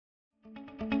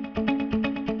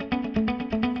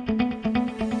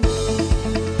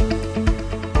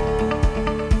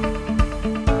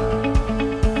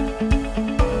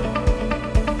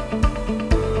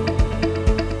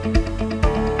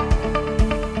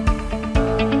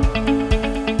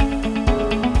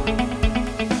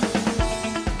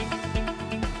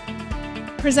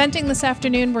Presenting this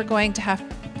afternoon, we're going to have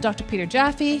Dr. Peter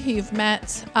Jaffe, who you've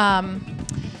met.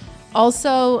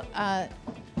 Also,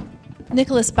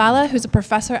 Nicholas Bala, who's a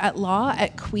professor at law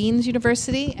at Queen's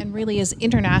University and really is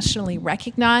internationally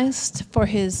recognized for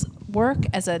his work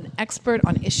as an expert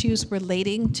on issues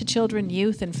relating to children,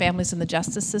 youth, and families in the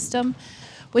justice system,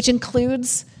 which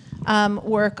includes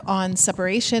work on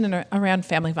separation and around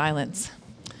family violence.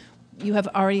 You have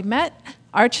already met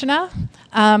Archana.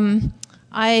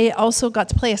 I also got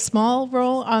to play a small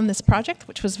role on this project,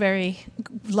 which was very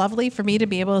lovely for me to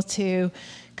be able to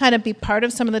kind of be part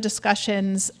of some of the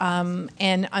discussions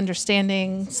and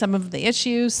understanding some of the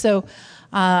issues. So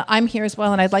I'm here as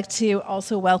well, and I'd like to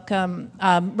also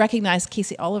recognize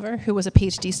Casey Oliver, who was a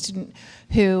PhD student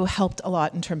who helped a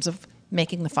lot in terms of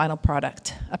making the final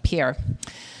product appear.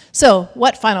 So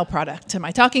what final product am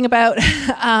I talking about?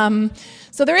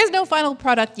 So there is no final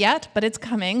product yet, but it's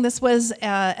coming. This was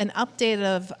an update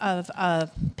of a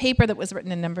paper that was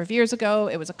written a number of years ago.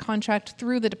 It was a contract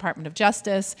through the Department of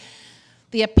Justice.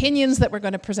 The opinions that we're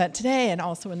going to present today and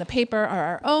also in the paper are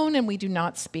our own, and we do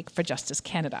not speak for Justice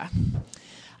Canada.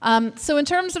 So in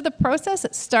terms of the process,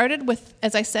 it started with,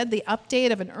 as I said, the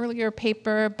update of an earlier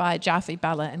paper by Jaffe,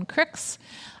 Bala, and Crix.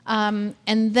 And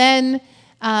then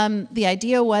the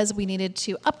idea was we needed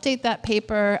to update that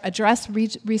paper, address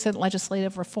recent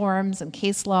legislative reforms and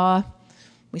case law.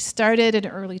 We started in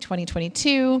early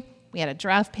 2022. We had a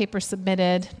draft paper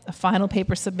submitted, a final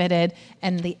paper submitted,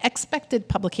 and the expected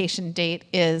publication date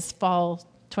is fall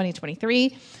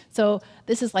 2023. So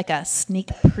this is like a sneak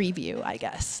preview, I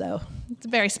guess. So it's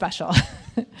very special.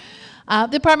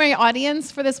 The primary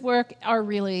audience for this work are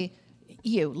really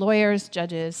you, lawyers,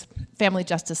 judges, family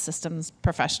justice systems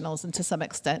professionals, and to some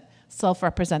extent,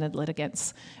 self-represented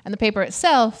litigants. And the paper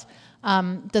itself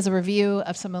does a review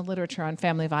of some of the literature on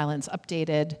family violence,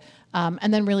 updated,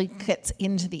 and then really gets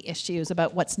into the issues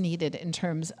about what's needed in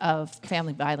terms of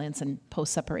family violence and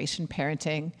post-separation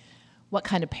parenting, what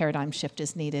kind of paradigm shift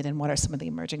is needed, and what are some of the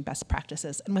emerging best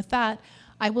practices. And with that,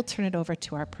 I will turn it over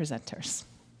to our presenters.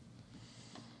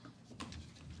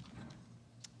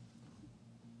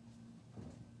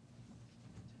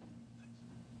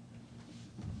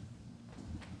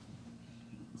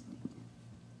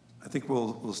 I think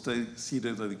we'll stay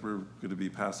seated. I think we're going to be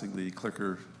passing the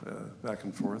clicker back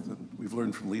and forth, and we've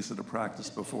learned from Lisa to practice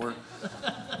before.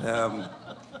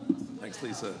 Thanks,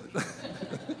 Lisa.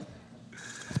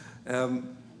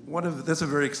 That's a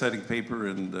very exciting paper,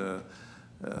 and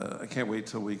I can't wait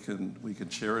till we can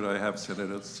share it. I have sent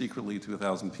it out secretly to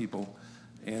 1,000 people,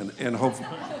 and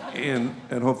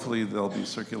hopefully they'll be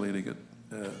circulating it.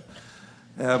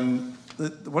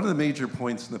 One of the major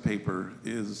points in the paper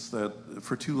is that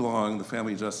for too long, the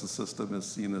family justice system is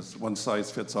seen as one size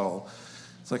fits all.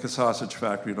 It's like a sausage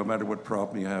factory. No matter what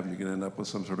problem you have, you're going to end up with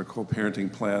some sort of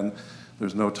co-parenting plan.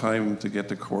 There's no time to get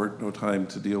to court, no time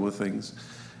to deal with things.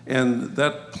 And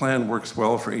that plan works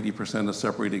well for 80% of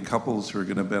separating couples who are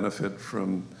going to benefit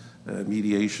from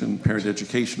mediation, parent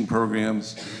education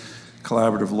programs,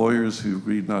 collaborative lawyers who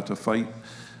agreed not to fight.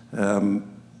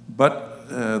 But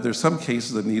there's some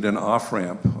cases that need an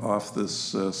off-ramp off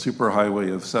this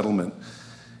superhighway of settlement.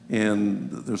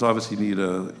 And there's obviously need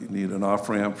an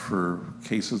off-ramp for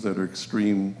cases that are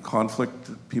extreme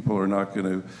conflict. People are not going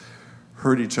to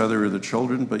hurt each other or the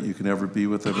children, but you can never be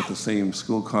with them at the same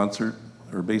school concert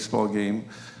or baseball game.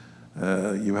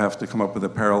 You have to come up with a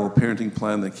parallel parenting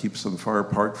plan that keeps them far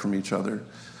apart from each other.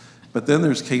 But then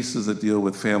there's cases that deal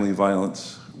with family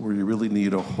violence, where you really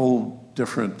need a whole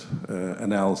different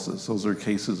analysis. Those are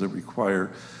cases that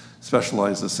require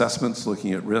specialized assessments,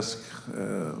 looking at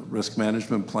risk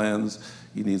management plans.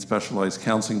 You need specialized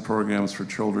counseling programs for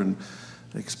children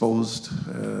exposed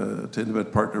to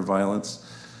intimate partner violence.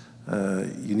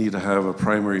 You need to have a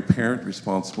primary parent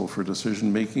responsible for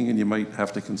decision making, and you might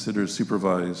have to consider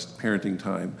supervised parenting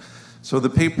time. So the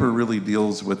paper really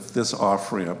deals with this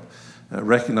off-ramp,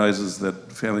 recognizes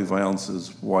that family violence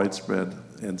is widespread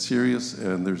and serious,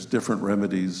 and there's different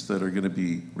remedies that are going to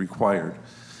be required.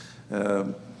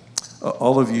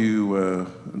 All of you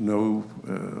know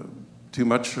too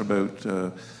much about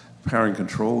power and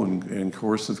control and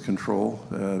coercive control.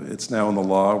 It's now in the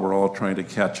law. We're all trying to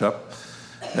catch up.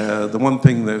 The one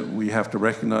thing that we have to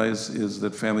recognize is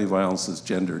that family violence is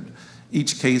gendered.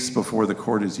 Each case before the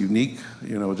court is unique.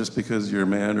 You know, just because you're a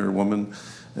man or a woman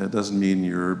doesn't mean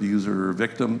you're abuser or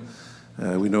victim.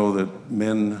 We know that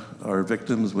men are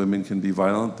victims, women can be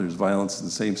violent. There's violence in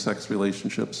same-sex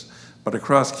relationships. But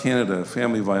across Canada,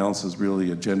 family violence is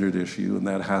really a gendered issue, and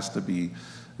that has to be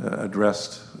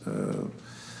addressed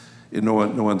in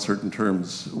no uncertain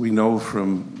terms. We know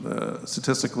from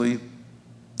statistically,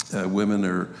 women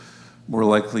are more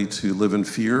likely to live in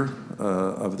fear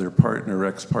of their partner or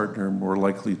ex-partner, more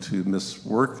likely to miss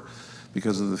work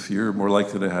because of the fear, more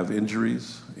likely to have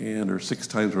injuries, and are 6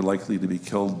 times more likely to be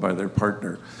killed by their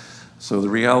partner. So the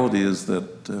reality is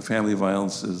that family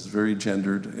violence is very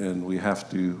gendered, and we have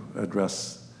to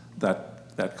address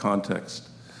that context.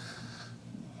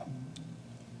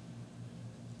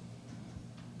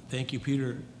 Thank you,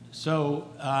 Peter. So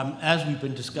as we've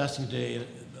been discussing today,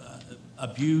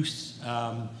 abuse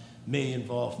may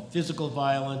involve physical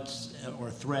violence or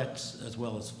threats, as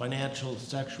well as financial,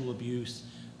 sexual abuse.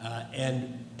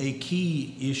 And a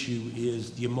key issue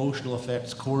is the emotional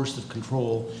effects, coercive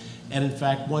control. And in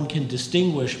fact, one can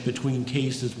distinguish between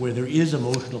cases where there is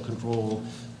emotional control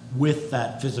with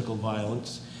that physical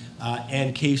violence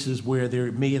and cases where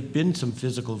there may have been some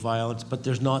physical violence, but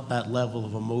there's not that level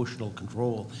of emotional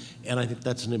control. And I think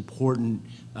that's an important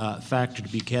factor to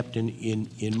be kept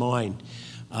in mind.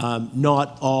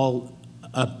 Not all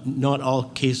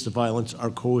cases of violence are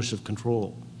coercive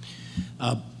control.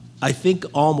 I think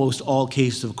almost all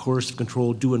cases of coercive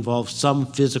control do involve some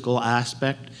physical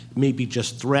aspect, maybe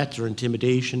just threats or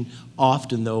intimidation,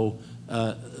 often though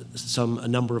a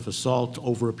number of assaults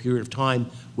over a period of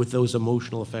time with those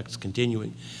emotional effects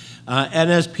continuing.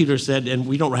 And as Peter said, and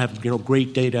we don't have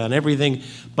great data on everything,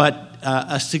 but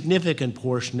a significant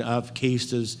portion of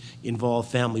cases involve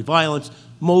family violence.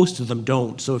 Most of them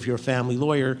don't. So if you're a family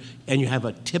lawyer and you have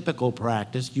a typical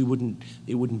practice, it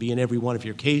wouldn't be in every one of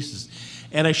your cases.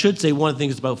 And I should say one of the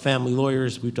things about family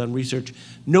lawyers, we've done research,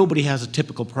 nobody has a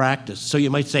typical practice. So you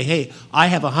might say, hey, I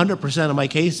have 100% of my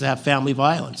cases have family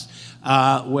violence.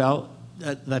 Well,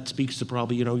 that speaks to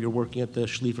probably, you're working at the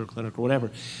Schliefer Clinic or whatever.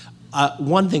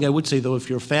 One thing I would say, though, if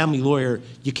you're a family lawyer,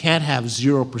 you can't have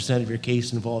 0% of your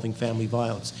case involving family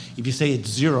violence. If you say it's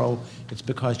 0, it's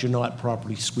because you're not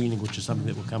properly screening, which is something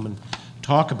that we'll come and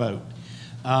talk about.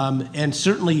 And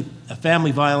certainly,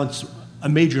 family violence, a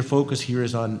major focus here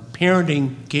is on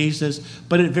parenting cases,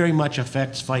 but it very much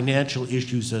affects financial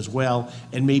issues as well,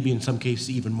 and maybe in some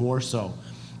cases even more so.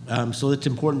 So it's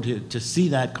important to see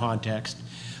that context.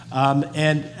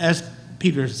 And as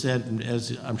Peter said, and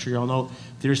as I'm sure you all know,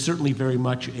 there's certainly very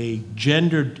much a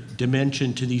gendered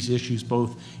dimension to these issues,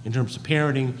 both in terms of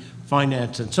parenting,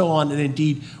 finance, and so on. And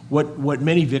indeed, what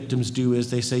many victims do is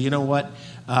they say, you know what,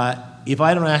 if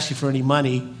I don't ask you for any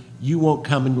money, you won't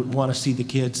come and want to see the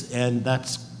kids, and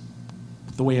that's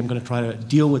the way I'm going to try to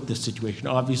deal with this situation.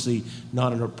 Obviously,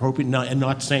 not an appropriate and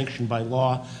not sanctioned by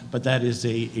law, but that is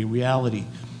a reality.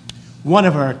 One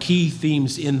of our key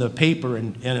themes in the paper,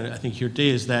 and I think here today,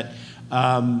 is that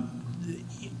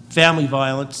family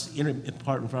violence,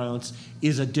 inter-partner violence,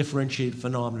 is a differentiated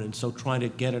phenomenon. So trying to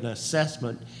get an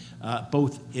assessment,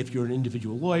 both if you're an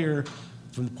individual lawyer,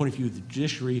 from the point of view of the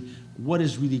judiciary, what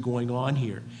is really going on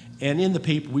here? And in the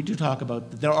paper, we do talk about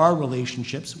that there are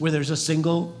relationships where there's a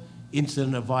single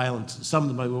incident of violence. Some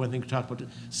of them, I think, talk about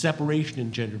separation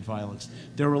in gendered violence.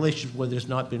 There are relationships where there's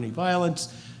not been any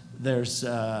violence. There's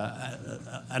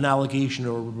an allegation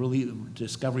or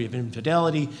discovery of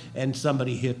infidelity, and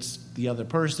somebody hits the other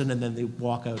person, and then they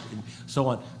walk out and so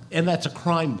on. And that's a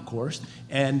crime, of course,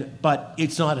 but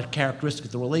it's not a characteristic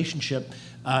of the relationship.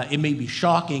 It may be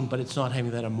shocking, but it's not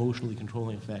having that emotionally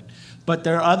controlling effect. But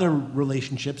there are other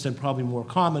relationships, and probably more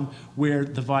common, where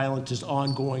the violence is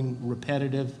ongoing,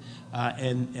 repetitive,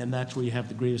 and that's where you have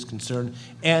the greatest concern.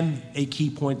 And a key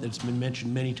point that's been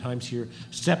mentioned many times here,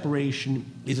 separation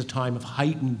is a time of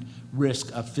heightened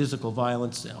risk of physical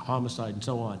violence, homicide, and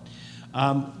so on.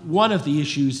 One of the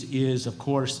issues is, of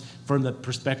course, from the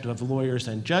perspective of lawyers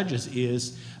and judges,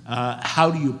 is how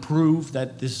do you prove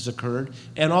that this has occurred?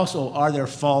 And also, are there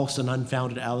false and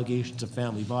unfounded allegations of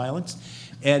family violence?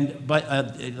 But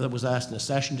that was asked in a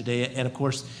session today. And of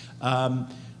course,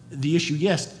 the issue,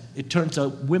 yes, it turns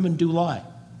out women do lie.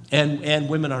 And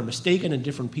women are mistaken, and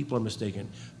different people are mistaken.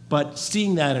 But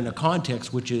seeing that in a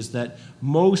context, which is that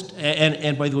most,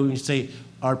 and by the way, when you say,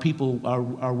 are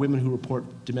women who report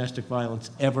domestic violence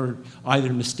ever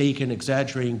either mistaken,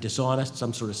 exaggerating, dishonest,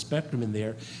 some sort of spectrum in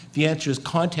there? The answer is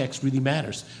context really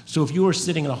matters. So if you are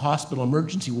sitting in a hospital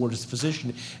emergency ward as a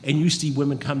physician and you see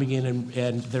women coming in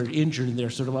and they're injured and they're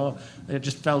sort of, oh, they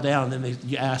just fell down, and then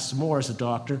you ask some more as a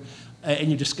doctor, and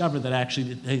you discover that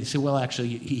actually, they say, well,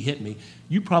 actually, he hit me.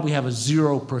 You probably have a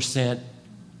 0%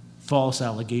 false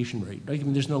allegation rate. Right? I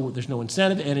mean, there's no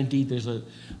incentive, and indeed, there's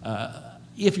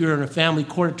if you're in a family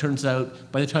court, it turns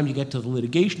out by the time you get to the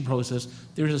litigation process,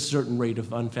 there's a certain rate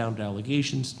of unfounded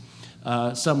allegations.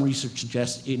 Some research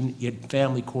suggests in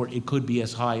family court it could be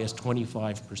as high as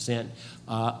 25%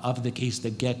 of the cases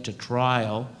that get to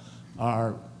trial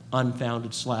are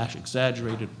unfounded /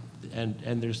 exaggerated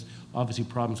and there's obviously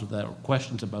problems with that, or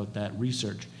questions about that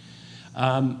research.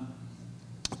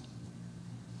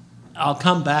 I'll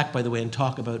come back, by the way, and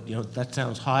talk about, that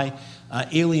sounds high.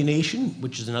 Alienation,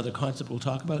 which is another concept we'll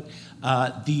talk about.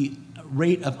 The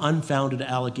rate of unfounded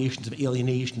allegations of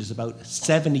alienation is about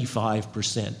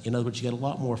 75%. In other words, you get a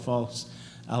lot more false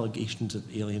allegations of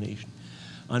alienation,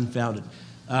 unfounded.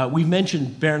 We've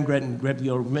mentioned Berengret and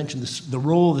Grebliunis. We mentioned the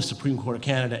role of the Supreme Court of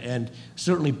Canada, and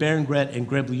certainly Berengret and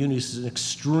Grebliunis is an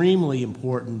extremely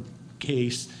important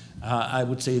case. I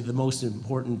would say the most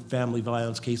important family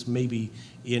violence case maybe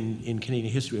in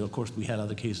Canadian history. Of course, we had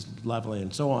other cases, Lavallee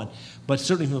and so on, but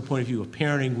certainly from the point of view of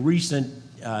parenting, recent,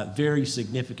 very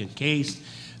significant case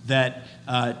that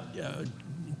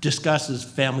discusses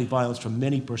family violence from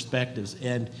many perspectives.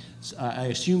 And I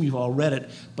assume you've all read it,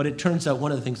 but it turns out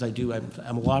one of the things I do,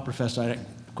 I'm a law professor,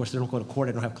 of course I don't go to court,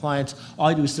 I don't have clients, all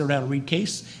I do is sit around and read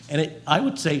case, and I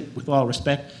would say, with all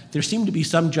respect, there seem to be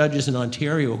some judges in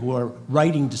Ontario who are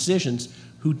writing decisions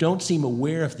who don't seem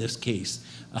aware of this case,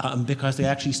 because they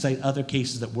actually cite other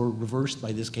cases that were reversed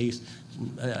by this case,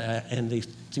 and they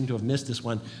seem to have missed this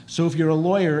one. So if you're a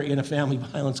lawyer in a family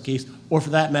violence case, or for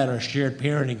that matter, a shared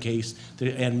parenting case,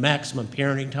 and maximum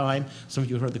parenting time, some of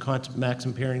you have heard the concept of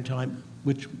maximum parenting time,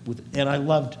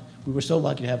 and we were so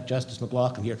lucky to have Justice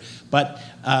McLaughlin here, but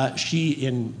she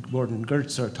and Gordon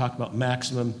Gertz talked about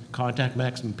maximum contact,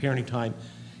 maximum parenting time.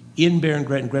 In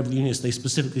Berengret and Grebliunis, they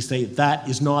specifically say that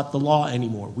is not the law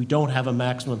anymore. We don't have a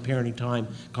maximum parenting time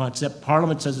concept.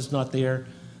 Parliament says it's not there.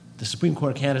 The Supreme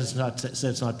Court of Canada says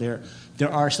it's not there. There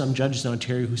are some judges in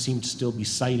Ontario who seem to still be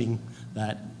citing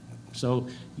that. So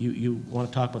you want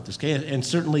to talk about this case. And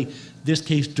certainly this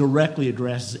case directly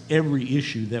addresses every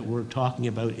issue that we're talking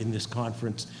about in this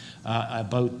conference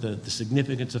about the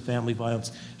significance of family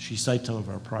violence. She cites some of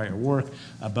our prior work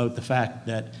about the fact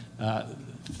that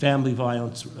family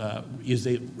violence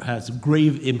has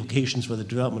grave implications for the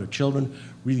development of children.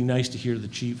 Really nice to hear the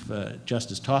Chief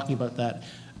Justice talking about that.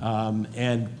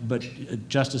 But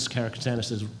Justice Karakatsanis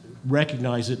says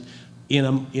recognize it in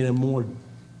a more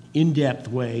in-depth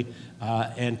way,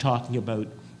 and talking about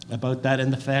that,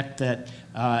 and the fact that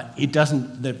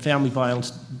that family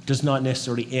violence does not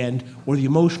necessarily end, or the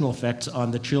emotional effects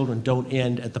on the children don't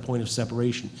end at the point of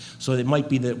separation. So it might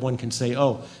be that one can say,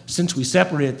 oh, since we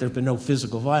separated, there's been no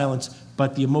physical violence,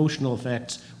 but the emotional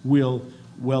effects will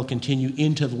continue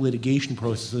into the litigation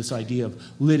process, this idea of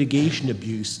litigation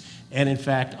abuse. And in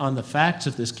fact, on the facts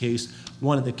of this case,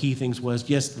 one of the key things was,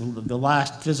 yes, the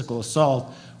last physical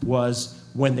assault was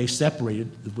when they separated,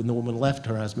 when the woman left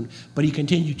her husband, but he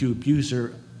continued to abuse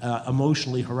her,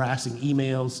 emotionally harassing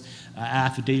emails,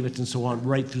 affidavits, and so on,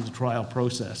 right through the trial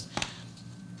process.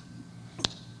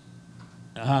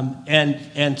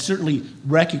 And certainly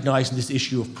recognizing this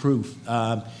issue of proof,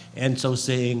 and so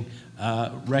saying,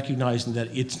 recognizing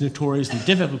that it's notoriously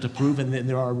difficult to prove, and then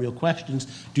there are real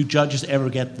questions. Do judges ever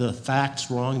get the facts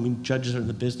wrong? I mean, judges are in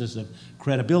the business of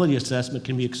credibility assessment,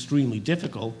 can be extremely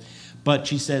difficult. But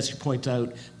she points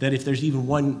out that if there's even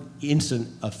one incident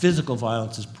of physical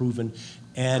violence is proven,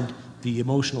 and the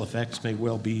emotional effects may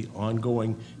well be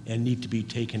ongoing and need to be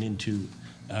taken into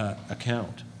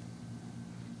account.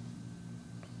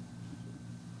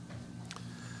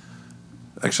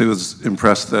 Actually, I was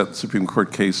impressed that Supreme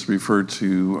Court case referred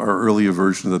to our earlier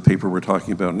version of the paper we're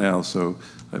talking about now, so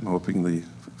I'm hoping the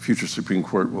future Supreme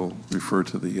Court will refer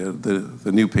to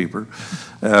the new paper.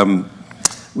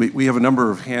 We have a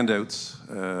number of handouts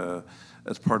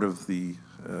as part of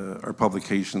our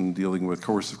publication dealing with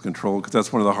coercive control, because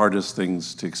that's one of the hardest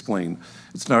things to explain.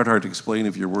 It's not hard to explain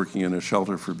if you're working in a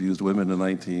shelter for abused women in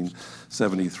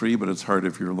 1973, but it's hard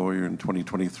if you're a lawyer in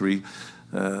 2023.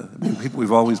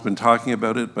 We've always been talking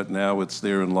about it, but now it's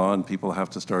there in law and people have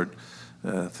to start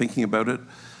thinking about it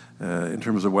in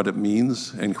terms of what it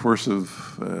means. And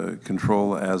coercive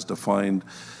control as defined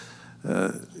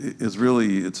is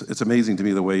really, it's amazing to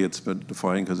me the way it's been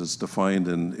defined, because it's defined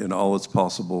in all its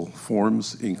possible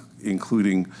forms,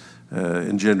 including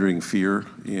engendering fear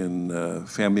in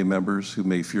family members who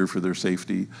may fear for their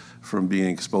safety from being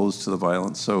exposed to the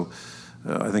violence. So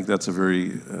I think that's a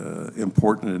very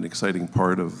important and exciting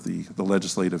part of the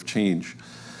legislative change.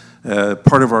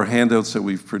 Part of our handouts that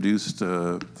we've produced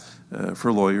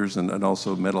for lawyers and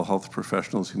also mental health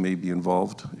professionals who may be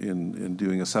involved in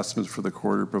doing assessments for the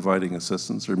court or providing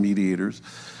assistance, or mediators,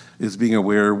 is being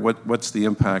aware what's the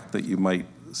impact that you might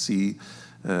see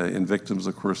in victims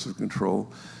of coercive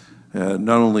control.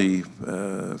 Not only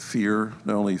fear,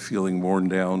 not only feeling worn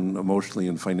down emotionally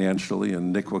and financially,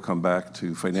 and Nick will come back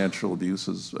to financial abuse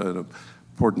as an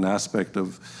important aspect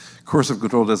of Coercive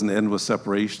control doesn't end with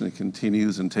separation. It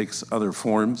continues and takes other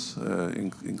forms,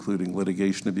 including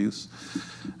litigation abuse.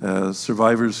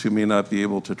 Survivors who may not be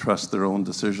able to trust their own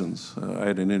decisions. I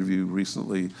had an interview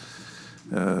recently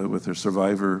with a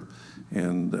survivor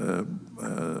and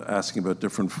asking about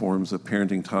different forms of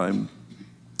parenting time.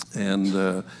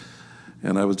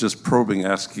 And I was just probing,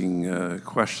 asking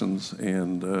questions,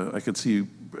 and I could see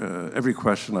every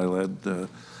question I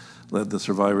led the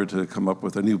survivor to come up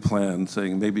with a new plan,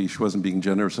 saying maybe she wasn't being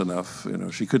generous enough. You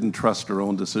know, she couldn't trust her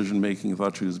own decision-making,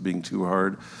 thought she was being too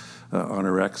hard on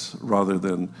her ex, rather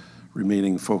than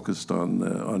remaining focused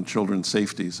on children's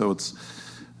safety. So it's,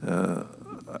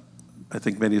 I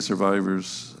think many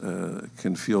survivors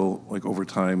can feel like over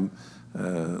time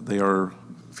they are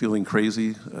feeling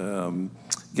crazy.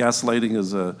 Gaslighting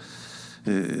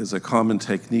is a common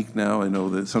technique now. I know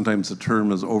that sometimes the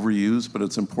term is overused, but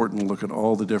it's important to look at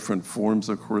all the different forms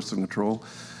of coercive control.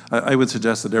 I would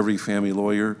suggest that every family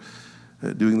lawyer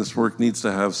doing this work needs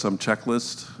to have some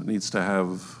checklist, needs to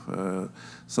have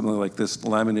something like this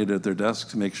laminated at their desk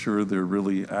to make sure they're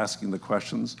really asking the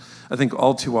questions. I think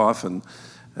all too often,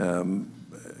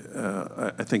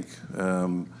 I think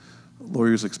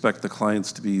lawyers expect the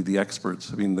clients to be the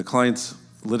experts. I mean, the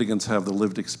litigants have the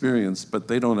lived experience, but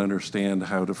they don't understand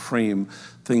how to frame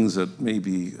things that may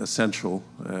be essential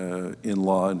in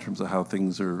law in terms of how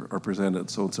things are presented.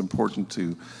 So it's important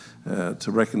to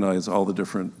recognize all the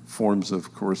different forms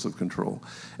of coercive control.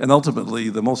 And ultimately,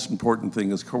 the most important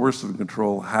thing is coercive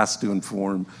control has to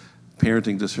inform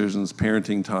parenting decisions,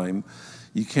 parenting time.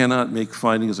 You cannot make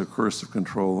findings of coercive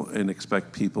control and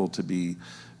expect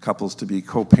couples to be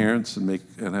co-parents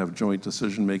and have joint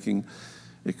decision making.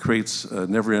 It creates a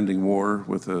never-ending war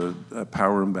with a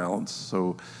power imbalance.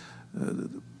 So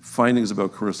findings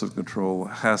about coercive control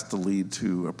has to lead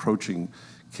to approaching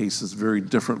cases very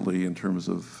differently in terms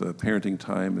of parenting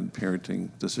time and parenting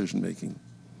decision making.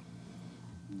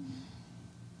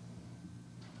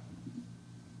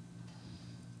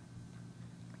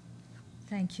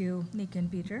 Thank you, Nick and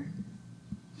Peter.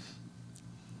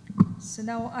 So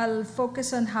now I'll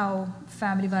focus on how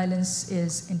family violence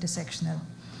is intersectional.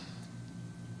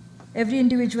 Every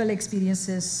individual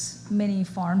experiences many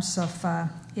forms of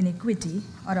inequity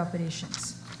or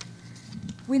operations.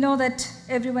 We know that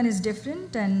everyone is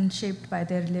different and shaped by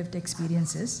their lived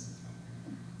experiences.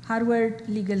 Harvard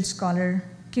legal scholar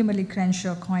Kimberly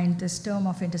Crenshaw coined this term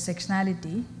of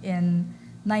intersectionality in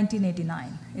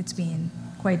 1989. It's been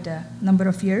quite a number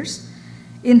of years.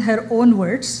 In her own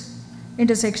words,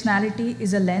 intersectionality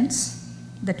is a lens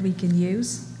that we can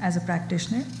use as a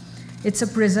practitioner. It's a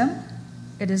prism.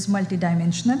 It is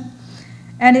multidimensional,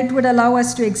 and it would allow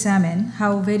us to examine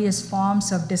how various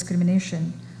forms of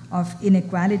discrimination, of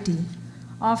inequality,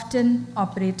 often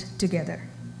operate together.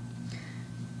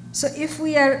 So if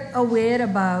we are aware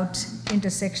about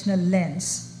intersectional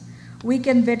lens, we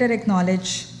can better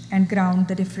acknowledge and ground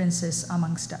the differences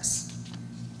amongst us.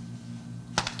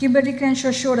 Kimberly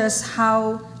Crenshaw showed us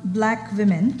how Black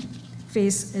women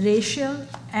face racial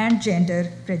and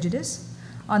gender prejudice.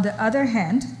 On the other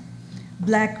hand,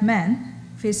 Black man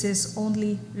faces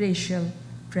only racial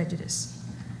prejudice.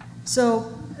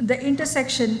 So the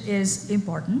intersection is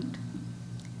important.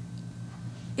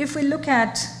 If we look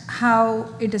at how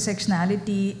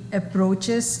intersectionality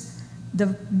approaches the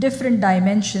different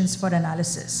dimensions for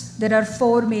analysis, there are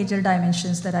 4 major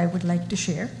dimensions that I would like to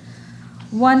share.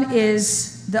 One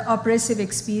is the oppressive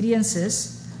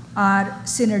experiences are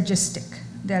synergistic.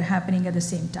 They're happening at the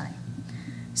same time.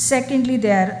 Secondly,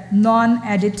 they're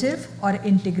non-additive or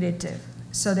integrative.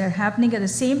 So they're happening at the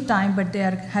same time, but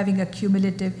they're having a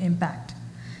cumulative impact.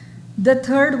 The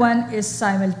third one is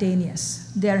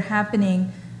simultaneous. They're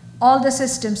happening, all the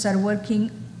systems are working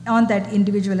on that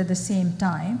individual at the same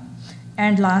time.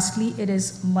 And lastly, it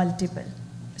is multiple.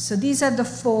 So these are the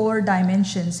 4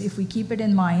 dimensions. If we keep it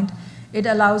in mind, it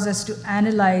allows us to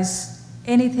analyze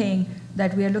anything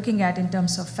that we are looking at in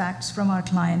terms of facts from our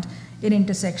client in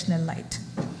intersectional light.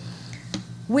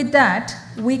 With that,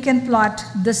 we can plot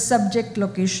the subject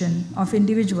location of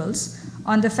individuals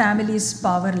on the family's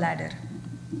power ladder.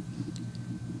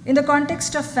 In the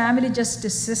context of family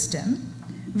justice system,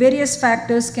 various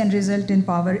factors can result in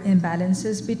power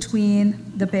imbalances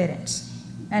between the parents.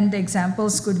 And the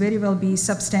examples could very well be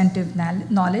substantive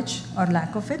knowledge or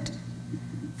lack of it,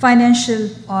 financial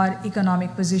or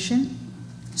economic position,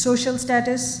 social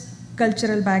status,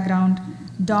 cultural background,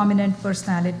 dominant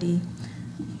personality,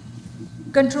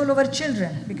 control over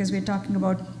children, because we're talking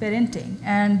about parenting,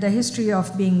 and the history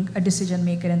of being a decision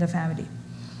maker in the family.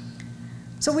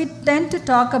 So we tend to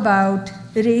talk about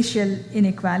racial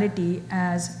inequality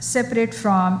as separate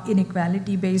from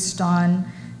inequality based on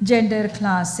gender,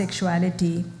 class,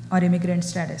 sexuality, or immigrant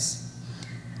status.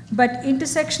 But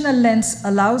intersectional lens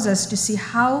allows us to see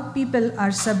how people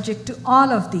are subject to all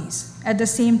of these at the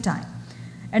same time,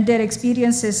 and their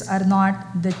experiences are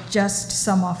not the just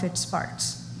sum of its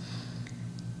parts.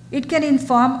 It can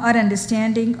inform our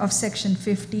understanding of Section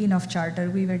 15 of Charter.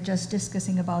 We were just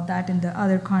discussing about that in the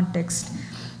other context,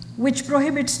 which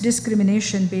prohibits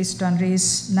discrimination based on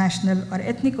race, national or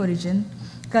ethnic origin,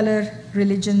 color,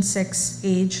 religion, sex,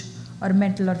 age, or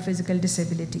mental or physical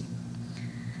disability.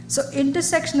 So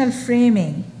intersectional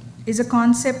framing is a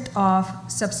concept of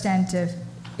substantive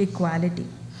equality.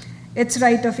 It's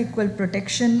right of equal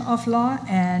protection of law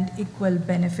and equal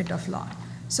benefit of law.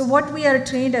 So what we are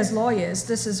trained as lawyers,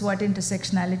 this is what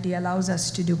intersectionality allows us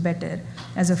to do better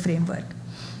as a framework.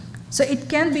 So it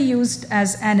can be used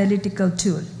as an analytical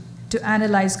tool to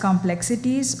analyze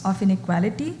complexities of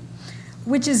inequality,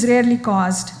 which is rarely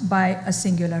caused by a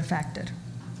singular factor.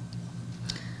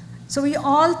 So we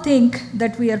all think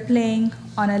that we are playing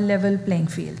on a level playing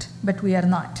field, but we are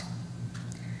not.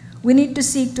 We need to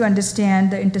seek to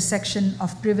understand the intersection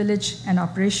of privilege and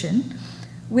oppression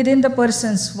within the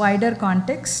person's wider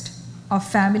context of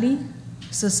family,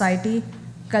 society,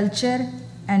 culture,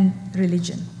 and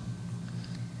religion.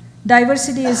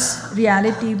 Diversity is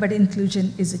reality, but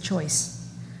inclusion is a choice.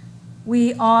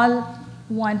 We all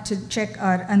want to check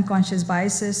our unconscious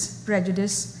biases,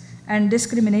 prejudice, and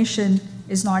discrimination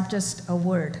is not just a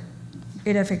word.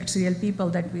 It affects real people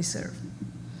that we serve.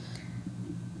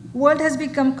 World has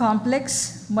become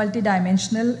complex,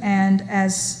 multidimensional, and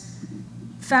as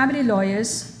family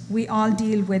lawyers, we all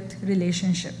deal with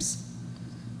relationships.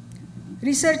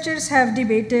 Researchers have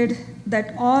debated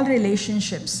that all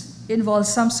relationships involve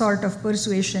some sort of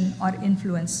persuasion or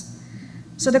influence.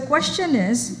 So the question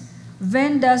is,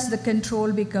 when does the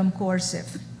control become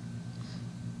coercive?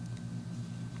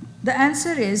 The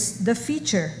answer is the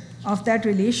feature of that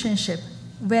relationship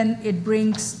when it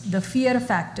brings the fear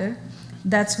factor,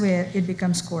 that's where it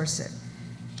becomes coercive.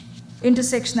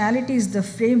 Intersectionality is the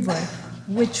framework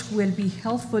which will be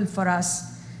helpful for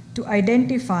us to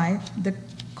identify the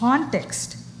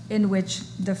context in which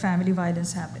the family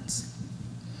violence happens.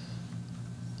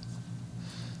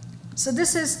 So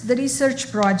this is the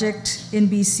research project in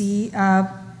BC,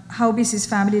 how BC's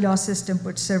family law system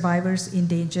puts survivors in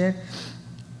danger.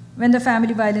 When the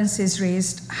family violence is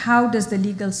raised, how does the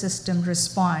legal system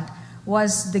respond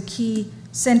was the key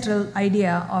central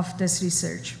idea of this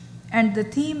research. And the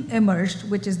theme emerged,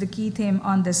 which is the key theme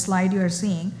on this slide you are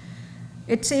seeing.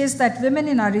 It says that women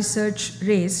in our research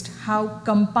raised how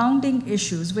compounding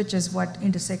issues, which is what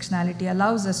intersectionality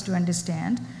allows us to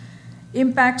understand,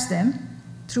 impacts them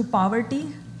through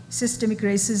poverty, systemic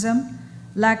racism,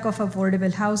 lack of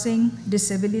affordable housing,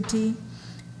 disability,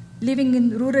 living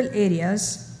in rural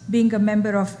areas, being a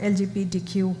member of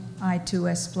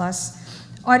LGBTQI2S+,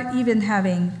 or even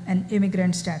having an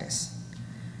immigrant status.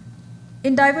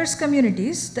 In diverse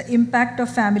communities, the impact of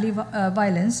family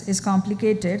violence is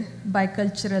complicated by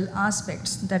cultural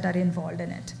aspects that are involved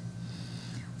in it.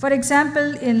 For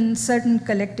example, in certain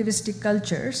collectivistic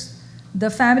cultures, the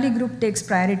family group takes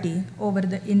priority over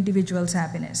the individual's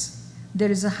happiness. There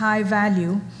is a high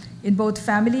value in both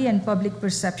family and public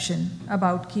perception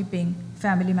about keeping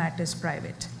family matters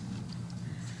private.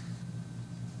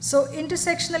 So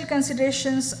intersectional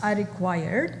considerations are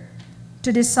required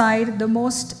to decide the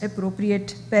most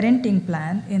appropriate parenting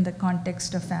plan in the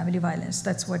context of family violence.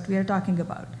 That's what we are talking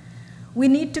about. We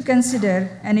need to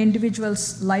consider an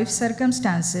individual's life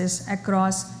circumstances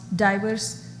across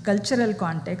diverse cultural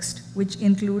context, which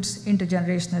includes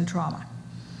intergenerational trauma.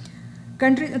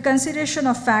 Consideration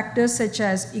of factors such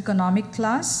as economic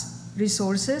class,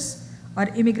 resources, or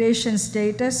immigration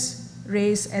status,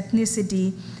 race,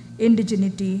 ethnicity,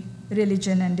 indigeneity,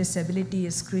 religion, and disability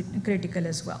is critical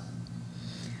as well.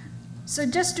 So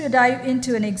just to dive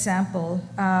into an example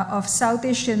of South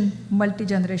Asian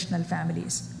multi-generational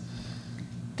families.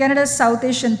 Canada's South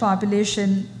Asian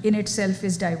population in itself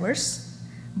is diverse,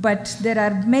 but there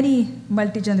are many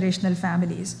multi-generational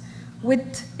families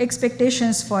with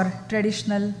expectations for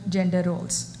traditional gender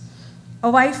roles. A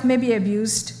wife may be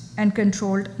abused and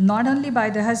controlled not only by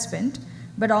the husband,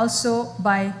 but also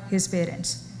by his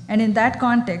parents. And in that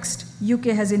context,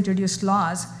 UK has introduced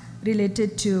laws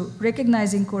related to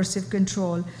recognizing coercive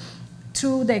control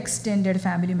through the extended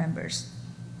family members.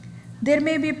 There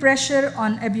may be pressure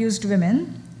on abused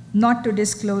women not to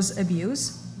disclose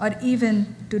abuse or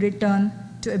even to return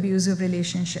to abusive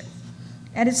relationship.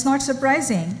 And it's not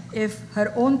surprising if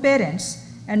her own parents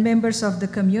and members of the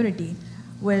community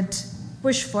would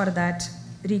push for that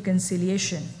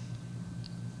reconciliation.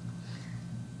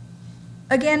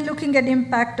 Again, looking at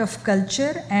impact of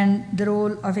culture and the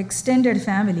role of extended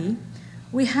family,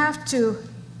 we have to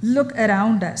look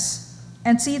around us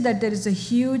and see that there is a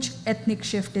huge ethnic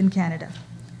shift in Canada.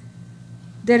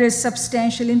 There is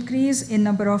substantial increase in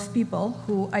number of people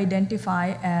who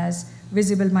identify as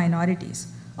visible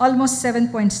minorities. Almost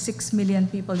 7.6 million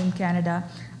people in Canada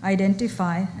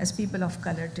identify as people of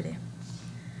color today.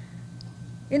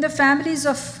 In the families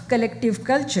of collective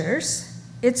cultures,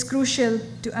 it's crucial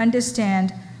to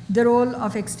understand the role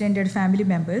of extended family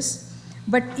members,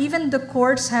 but even the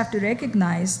courts have to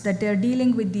recognize that they're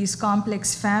dealing with these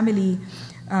complex family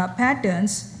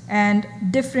patterns and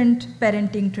different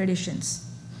parenting traditions.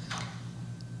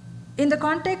 In the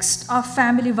context of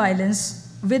family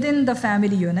violence within the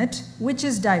family unit, which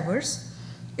is diverse,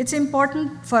 it's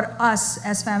important for us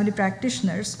as family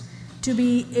practitioners to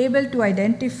be able to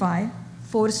identify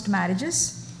forced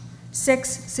marriages,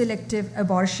 sex-selective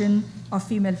abortion of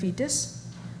female fetus,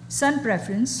 son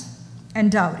preference, and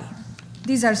dowry.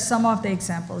 These are some of the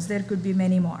examples. There could be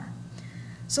many more.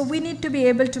 So we need to be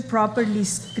able to properly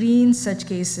screen such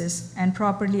cases and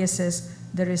properly assess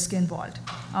the risk involved.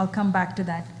 I'll come back to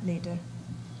that later.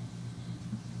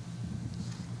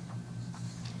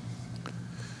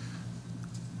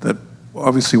 That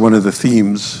obviously one of the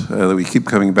themes that we keep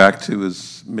coming back to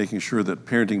is making sure that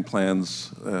parenting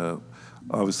plans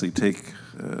obviously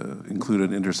include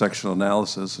an intersectional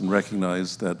analysis and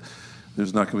recognize that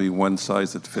there's not going to be one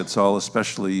size that fits all,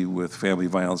 especially with family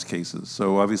violence cases.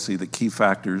 So obviously the key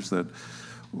factors that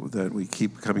we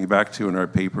keep coming back to in our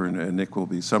paper, and Nick will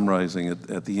be summarizing it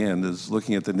at the end, is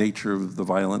looking at the nature of the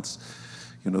violence,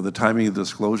 the timing of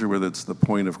disclosure, whether it's the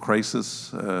point of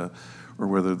crisis or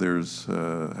whether there's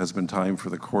has been time for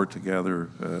the court to gather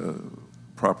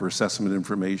proper assessment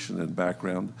information and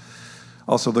background.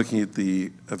 Also looking at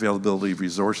the availability of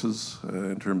resources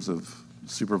in terms of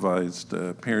supervised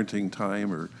parenting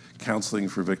time or counseling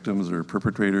for victims or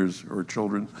perpetrators or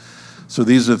children. So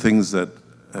these are things that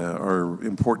are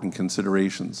important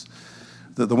considerations.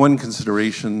 The one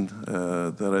consideration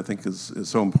that I think is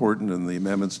so important in the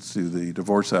amendments to the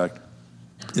Divorce Act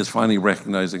is finally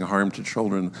recognizing harm to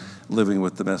children living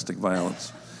with domestic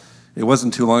violence. It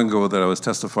wasn't too long ago that I was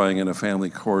testifying in a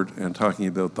family court and talking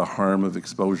about the harm of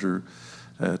exposure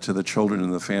to the children in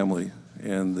the family.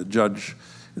 And the judge,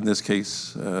 in this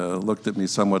case, looked at me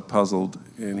somewhat puzzled,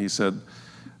 and he said,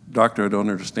 "Doctor, I don't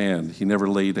understand. He never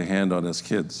laid a hand on his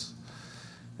kids."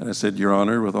 And I said, "Your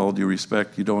Honor, with all due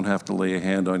respect, you don't have to lay a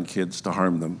hand on kids to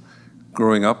harm them.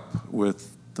 Growing up with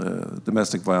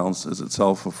domestic violence is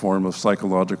itself a form of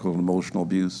psychological and emotional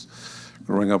abuse.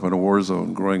 Growing up in a war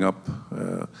zone, growing up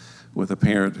with a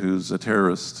parent who's a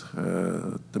terrorist,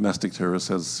 domestic terrorist,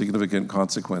 has significant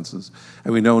consequences.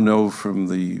 And we know from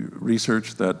the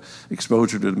research that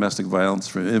exposure to domestic violence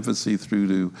from infancy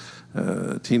through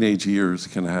to teenage years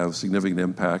can have significant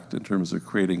impact in terms of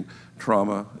creating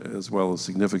trauma as well as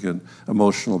significant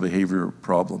emotional behavior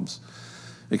problems.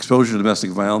 Exposure to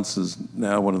domestic violence is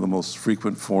now one of the most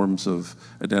frequent forms of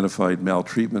identified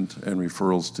maltreatment and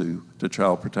referrals to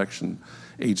child protection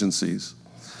agencies.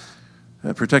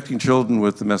 Protecting children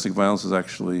with domestic violence is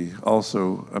actually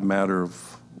also a matter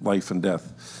of life and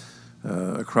death.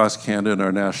 Across Canada, in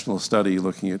our national study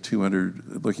looking at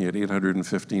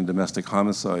 815 domestic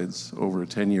homicides over a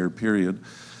 10-year period,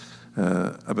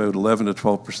 about 11 to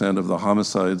 12% of the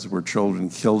homicides were children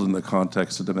killed in the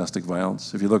context of domestic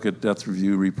violence. If you look at death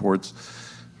review reports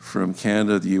from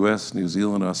Canada, the US, New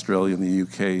Zealand, Australia, and the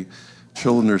UK,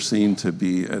 children are seen to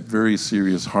be at very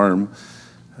serious harm.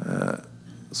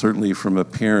 Certainly from a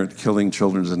parent killing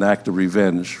children is an act of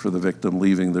revenge for the victim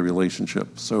leaving the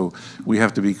relationship. So we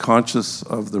have to be conscious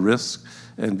of the risk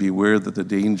and be aware that the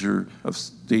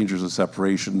dangers of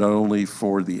separation, not only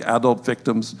for the adult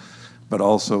victims, but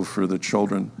also for the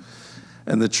children.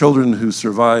 And the children who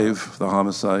survive the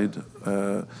homicide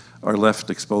are left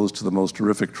exposed to the most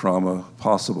horrific trauma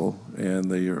possible,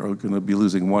 and they are going to be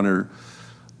losing one or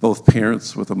both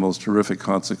parents with the most horrific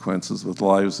consequences, with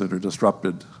lives that are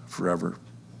disrupted forever.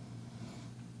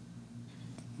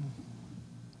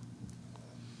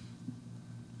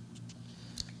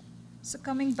 So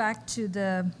coming back to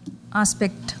the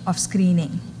aspect of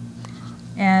screening,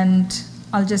 and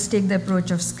I'll just take the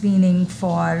approach of screening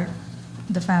for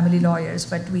the family lawyers,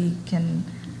 but we can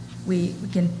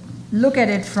look at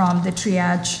it from the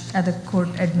triage at the court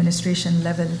administration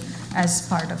level as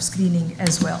part of screening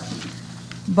as well.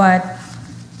 But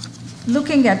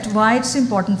looking at why it's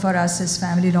important for us as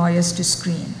family lawyers to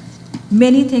screen,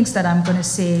 many things that I'm going to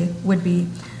say would be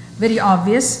very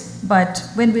obvious, but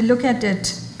when we look at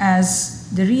it as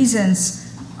the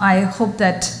reasons I hope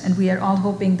that, and we are all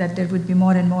hoping that there would be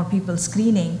more and more people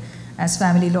screening as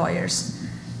family lawyers.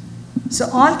 So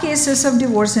all cases of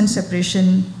divorce and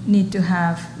separation need to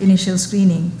have initial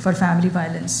screening for family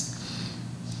violence.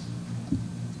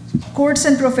 Courts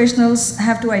and professionals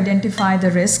have to identify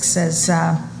the risks, as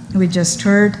we just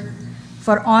heard,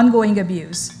 for ongoing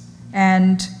abuse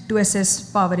and to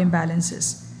assess power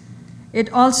imbalances.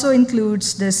 It also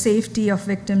includes the safety of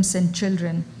victims and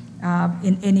children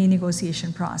in any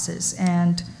negotiation process,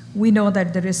 and we know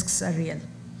that the risks are real.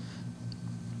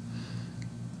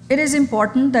 It is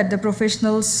important that the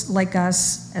professionals like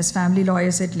us, as family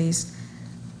lawyers at least,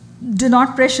 do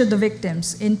not pressure the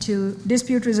victims into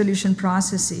dispute resolution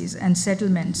processes and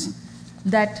settlements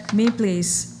that may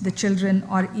place the children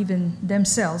or even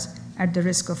themselves at the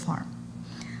risk of harm.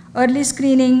 Early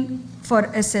screening for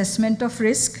assessment of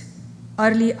risk,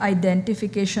 early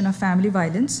identification of family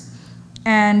violence,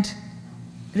 and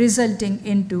resulting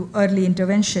into early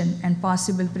intervention and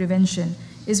possible prevention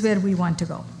is where we want to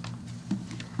go.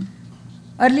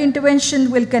 Early intervention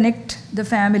will connect the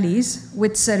families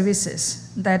with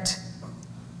services that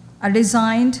are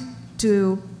designed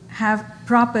to have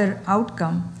proper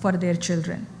outcome for their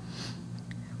children.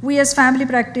 We as family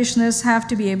practitioners have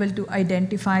to be able to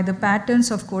identify the patterns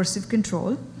of coercive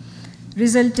control,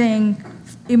 resulting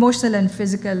emotional and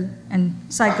physical and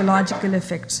psychological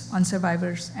effects on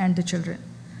survivors and the children.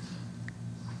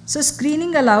 So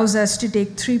screening allows us to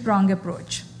take three-pronged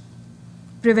approach: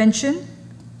 prevention,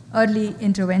 early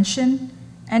intervention,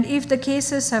 and if the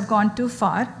cases have gone too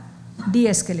far,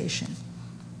 de-escalation.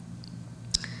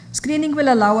 Screening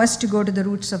will allow us to go to the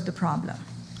roots of the problem.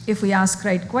 If we ask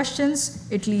right questions,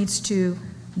 it leads to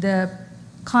the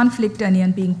conflict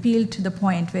onion being peeled to the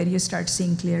point where you start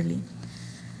seeing clearly.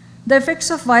 The effects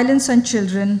of violence on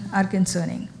children are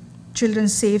concerning.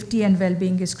 Children's safety and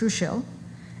well-being is crucial,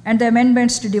 and the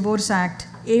amendments to Divorce Act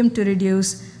aim to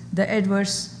reduce the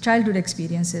adverse childhood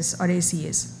experiences, or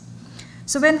ACEs.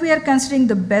 So when we are considering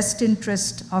the best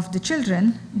interest of the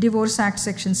children, Divorce Act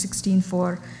Section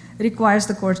 16(4) requires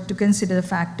the court to consider the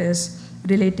factors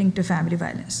relating to family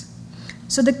violence.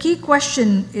 So the key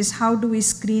question is, how do we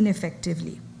screen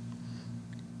effectively?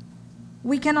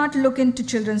 We cannot look into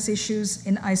children's issues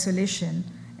in isolation,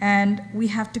 and we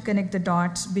have to connect the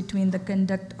dots between the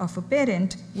conduct of a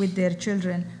parent with their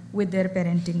children, with their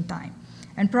parenting time.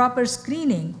 And proper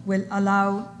screening will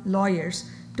allow lawyers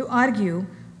to argue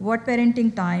what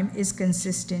parenting time is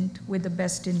consistent with the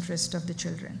best interest of the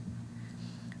children.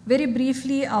 Very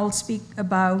briefly, I'll speak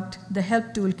about the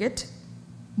help toolkit.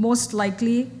 Most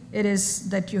likely, it is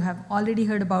that you have already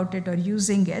heard about it or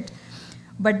using it.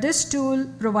 But this tool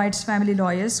provides family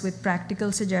lawyers with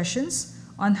practical suggestions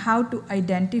on how to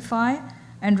identify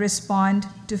and respond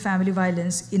to family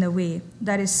violence in a way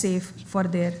that is safe for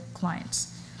their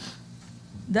clients.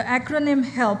 The acronym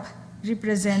HELP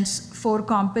represents 4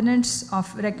 components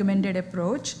of recommended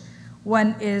approach.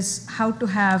 One is how to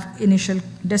have initial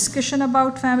discussion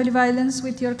about family violence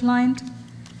with your client,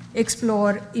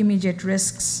 explore immediate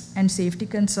risks and safety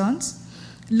concerns,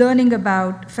 learning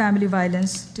about family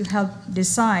violence to help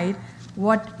decide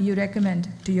what you recommend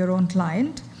to your own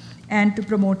client, and to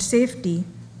promote safety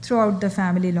throughout the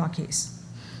family law case.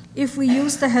 If we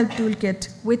use the help toolkit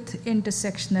with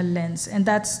intersectional lens, and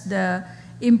that's the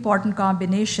important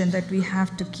combination that we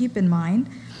have to keep in mind,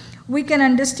 we can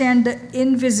understand the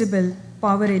invisible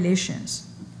power relations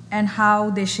and how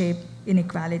they shape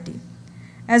inequality.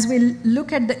 As we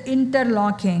look at the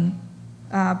interlocking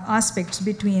aspects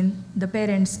between the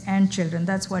parents and children,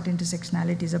 that's what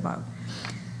intersectionality is about.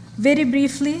 Very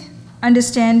briefly,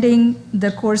 understanding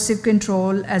the coercive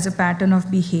control as a pattern of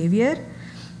behavior,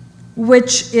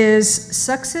 which is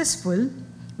successful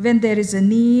when there is a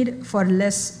need for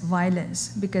less violence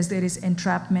because there is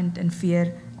entrapment and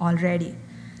fear already.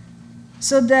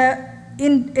 So the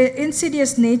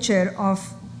insidious nature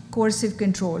of coercive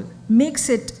control makes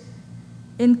it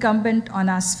incumbent on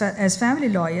us as family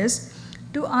lawyers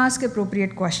to ask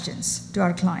appropriate questions to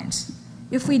our clients.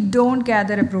 If we don't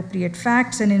gather appropriate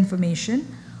facts and information,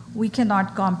 we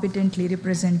cannot competently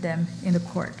represent them in the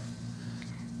court.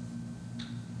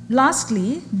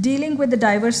 Lastly, dealing with the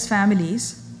diverse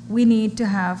families, we need to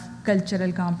have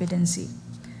cultural competency.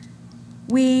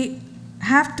 We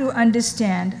have to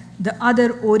understand the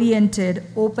other-oriented,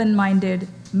 open-minded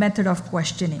method of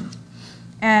questioning.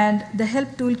 And the help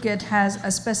toolkit has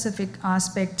a specific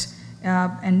aspect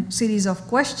and series of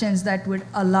questions that would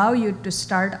allow you to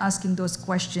start asking those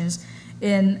questions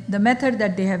in the method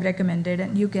that they have recommended,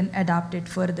 and you can adapt it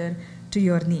further to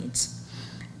your needs.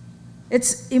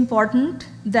 It's important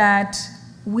that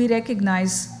we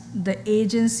recognize the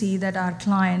agency that our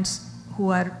clients who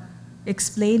are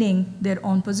explaining their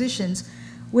own positions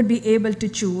would be able to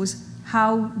choose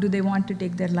how do they want to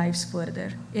take their lives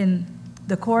further in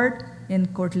the court, in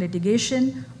court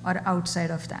litigation, or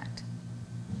outside of that.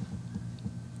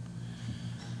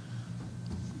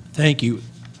 Thank you.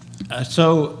 As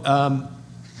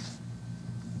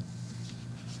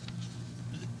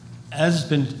has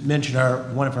been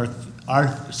mentioned, one of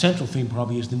our central theme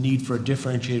probably is the need for a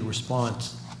differentiated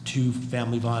response to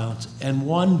family violence. And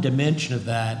one dimension of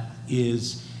that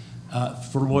is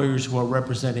for lawyers who are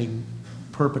representing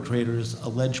perpetrators,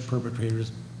 alleged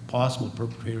perpetrators, possible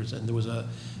perpetrators, and there was a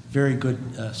very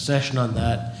good session on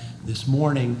that this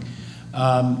morning,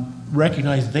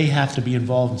 recognize they have to be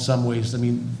involved in some ways. I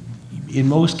mean, in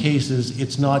most cases,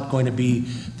 it's not going to be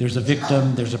there's a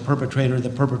victim, there's a perpetrator, the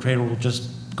perpetrator will just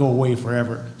go away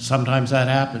forever. Sometimes that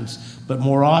happens, but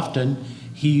more often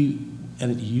he,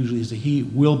 and it usually is a he,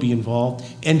 will be involved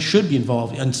and should be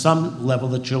involved. On some level,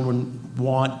 the children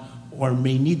want or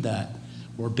may need that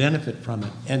or benefit from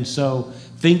it. And so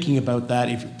thinking about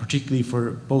that, particularly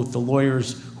for both the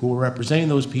lawyers who are representing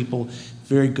those people,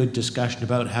 very good discussion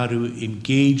about how to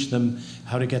engage them,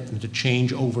 how to get them to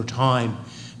change over time.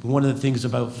 One of the things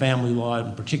about family law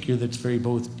in particular that's very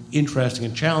both interesting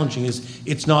and challenging is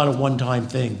it's not a one-time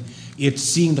thing. It's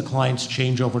seeing the clients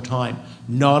change over time.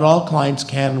 Not all clients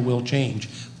can and will change,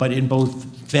 but in both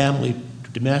family,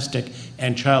 domestic,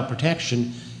 and child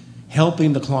protection,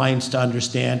 helping the clients to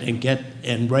understand and get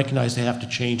and recognize they have to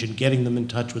change and getting them in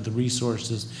touch with the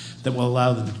resources that will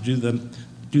allow them to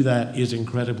do that is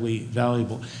incredibly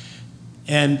valuable.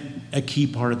 And a key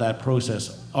part of that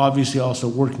process, obviously also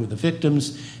working with the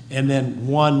victims. And then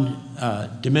one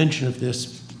dimension of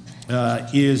this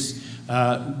is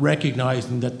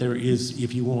recognizing that there is,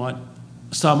 if you want,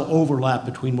 some overlap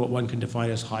between what one can define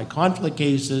as high conflict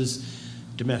cases,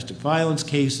 domestic violence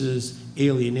cases,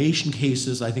 alienation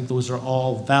cases. I think those are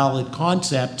all valid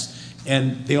concepts,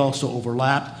 and they also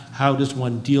overlap. How does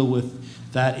one deal with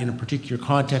that in a particular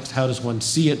context? How does one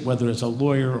see it, whether it's a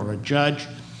lawyer or a judge?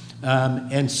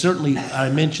 And certainly, I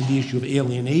mentioned the issue of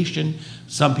alienation.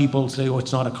 Some people say, oh,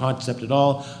 it's not a concept at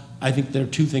all. I think there are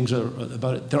two things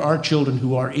about it. There are children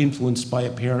who are influenced by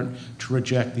a parent to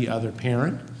reject the other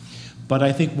parent. But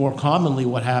I think more commonly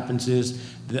what happens is,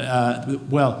 and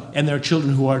there are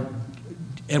children who are,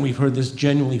 and we've heard this,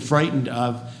 genuinely frightened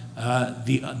of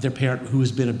their parent who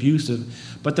has been abusive.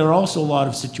 But there are also a lot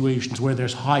of situations where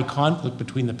there's high conflict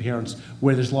between the parents,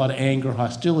 where there's a lot of anger,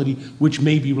 hostility, which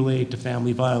may be related to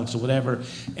family violence or whatever.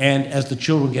 And as the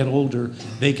children get older,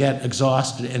 they get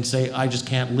exhausted and say, I just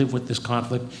can't live with this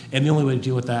conflict. And the only way to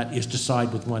deal with that is to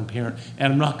side with one parent.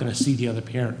 And I'm not going to see the other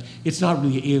parent. It's not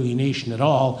really alienation at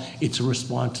all. It's a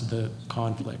response to the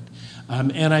conflict.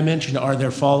 And I mentioned, are there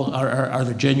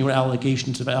genuine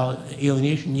allegations of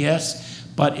alienation? Yes.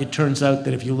 But it turns out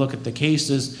that if you look at the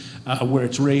cases where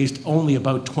it's raised, only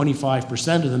about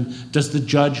 25% of them does the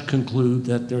judge conclude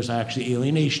that there's actually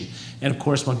alienation. And of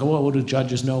course, one goes, well, what do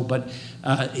judges know? But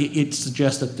it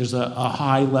suggests that there's a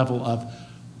high level of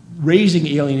raising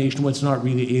alienation when it's not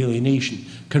really alienation.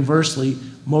 Conversely,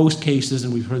 most cases,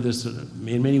 and we've heard this in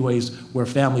many ways, where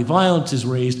family violence is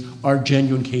raised are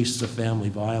genuine cases of family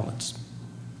violence.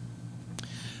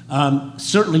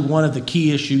 Certainly one of the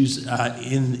key issues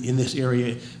in this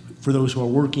area for those who are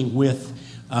working with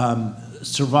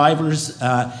survivors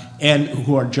and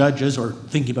who are judges or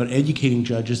thinking about educating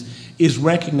judges is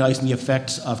recognizing the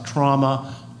effects of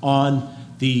trauma on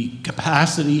the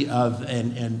capacity of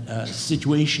and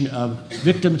situation of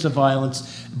victims of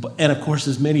violence. And of course,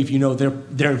 as many of you know,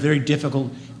 they're very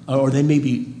difficult, or they may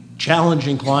be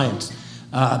challenging clients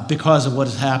because of what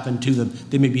has happened to them.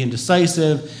 They may be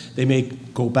indecisive, they may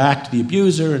go back to the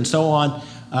abuser and so on.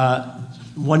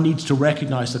 One needs to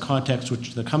recognize the context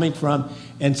which they're coming from,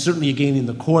 and certainly again in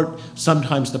the court,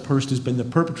 sometimes the person who's been the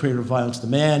perpetrator of violence, the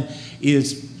man,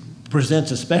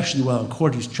 presents especially well in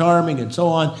court, he's charming and so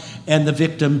on, and the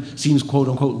victim seems quote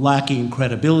unquote lacking in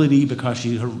credibility because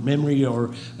her memory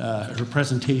or her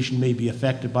presentation may be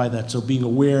affected by that. So being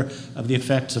aware of the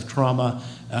effects of trauma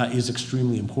is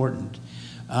extremely important.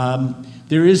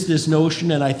 There is this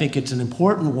notion, and I think it's an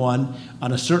important one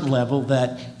on a certain level,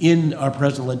 that in our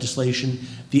present legislation,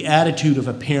 the attitude of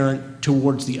a parent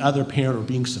towards the other parent or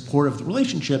being supportive of the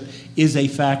relationship is a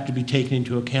factor to be taken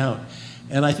into account.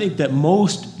 And I think that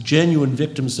most genuine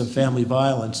victims of family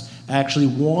violence actually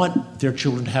want their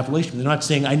children to have a relationship. They're not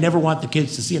saying, I never want the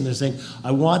kids to see him. They're saying,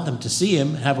 I want them to see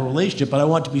him, have a relationship, but I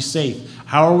want to be safe.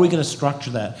 How are we going to structure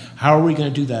that? How are we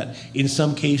going to do that? In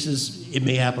some cases, it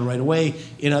may happen right away.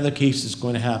 In other cases, it's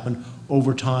going to happen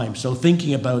over time. So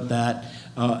thinking about that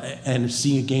and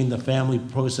seeing again the family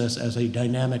process as a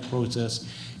dynamic process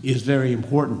is very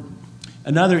important.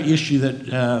 Another issue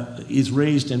that is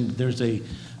raised, and there's a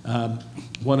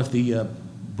one of the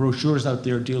brochures out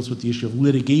there deals with the issue of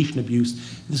litigation abuse.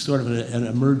 This is sort of an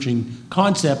emerging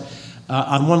concept.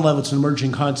 On one level, it's an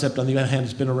emerging concept. On the other hand,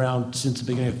 it's been around since the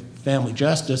beginning of family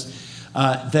justice.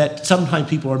 That sometimes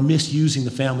people are misusing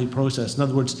the family process. In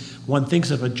other words, one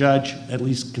thinks of a judge, at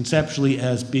least conceptually,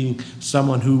 as being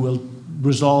someone who will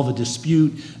resolve a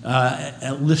dispute,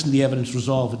 listen to the evidence,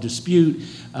 resolve a dispute,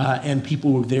 and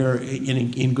people were there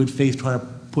in good faith trying to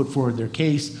put forward their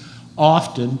case.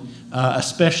 Often,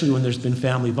 especially when there's been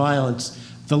family violence,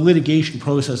 the litigation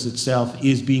process itself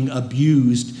is being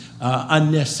abused.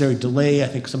 Unnecessary delay. I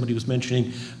think somebody was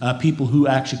mentioning people who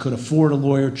actually could afford a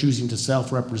lawyer choosing to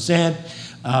self-represent,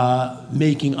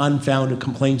 making unfounded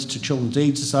complaints to children's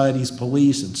aid societies,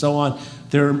 police, and so on.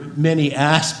 There are many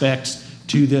aspects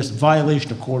to this.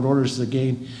 Violation of court orders is,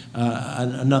 again,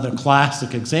 another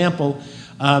classic example.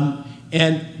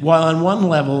 And while on one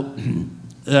level,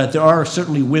 there are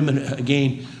certainly women,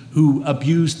 again, who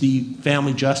abuse the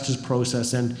family justice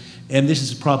process, and this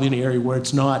is probably an area where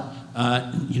it's not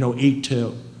 8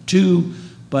 to 2,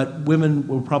 but women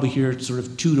will probably hear sort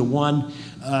of 2 to 1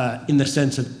 in the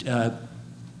sense that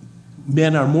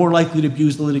men are more likely to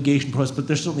abuse the litigation process, but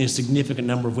there's certainly a significant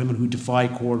number of women who defy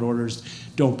court orders,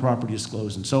 don't properly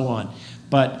disclose, and so on.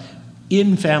 But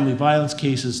in family violence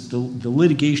cases, the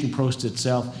litigation process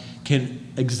itself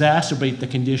can exacerbate the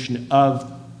condition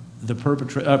of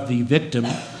the victim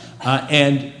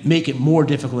and make it more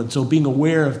difficult. And so being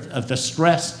aware of the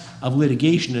stress of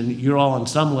litigation, and you're all on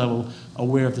some level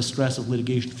aware of the stress of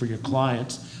litigation for your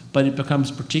clients, but it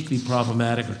becomes particularly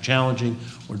problematic or challenging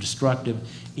or destructive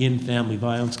in family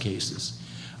violence cases.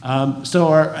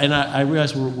 I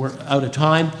realize we're out of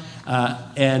time,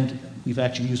 and we've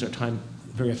actually used our time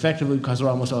very effectively because we're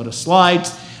almost out of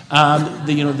slides.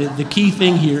 The key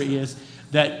thing here is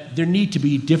that there need to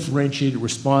be differentiated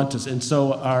responses, and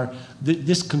so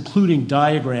this concluding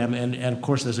diagram, and of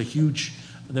course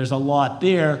there's a lot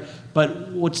there, but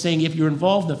what's saying if you're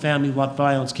involved in a family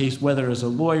violence case, whether as a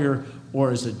lawyer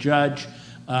or as a judge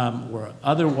or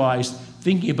otherwise,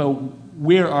 thinking about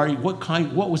where are you,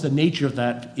 what was the nature of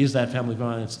that, is that family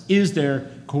violence? Is there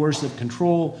coercive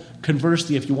control?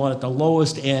 Conversely, if you want at the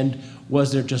lowest end,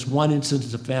 was there just one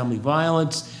instance of family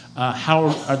violence? How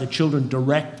are the children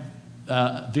direct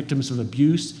victims of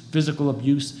abuse, physical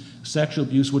abuse, sexual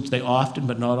abuse, which they often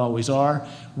but not always are?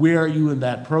 Where are you in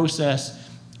that process?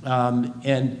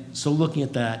 And so looking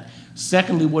at that.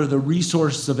 Secondly, what are the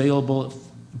resources available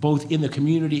both in the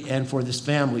community and for this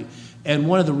family? And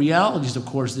one of the realities, of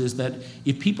course, is that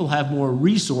if people have more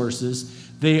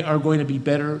resources, they are going to be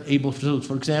better able to,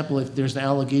 for example, if there's an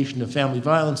allegation of family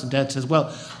violence and dad says,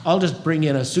 well, I'll just bring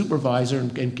in a supervisor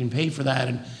and can pay for that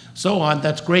and so on,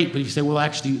 that's great. But if you say, well,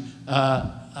 actually,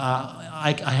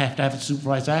 I have to have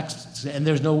supervised access, and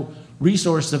there's no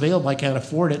resources available, I can't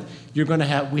afford it,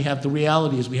 the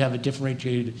reality is we have a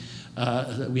differentiated,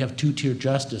 we have two-tier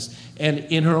justice. And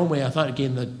in her own way, I thought,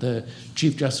 again, that the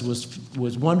Chief Justice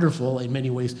was wonderful in many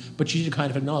ways, but she did kind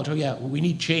of acknowledge, oh yeah, we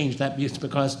need change. That is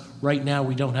because right now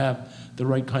we don't have the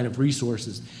right kind of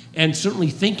resources. And certainly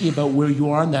thinking about where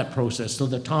you are in that process. So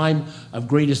the time of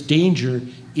greatest danger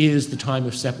is the time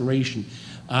of separation.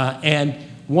 And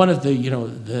one of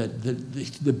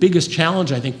the biggest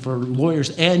challenge, I think, for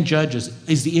lawyers and judges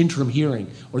is the interim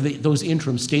hearing, or those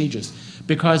interim stages.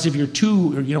 Because if you're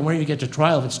when you get to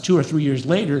trial, if it's 2 or 3 years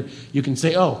later, you can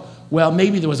say, oh, well,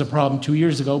 maybe there was a problem 2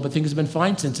 years ago, but things have been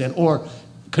fine since then. Or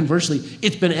conversely,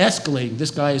 it's been escalating.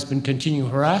 This guy has been continuing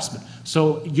harassment.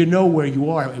 So you know where you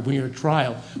are when you're at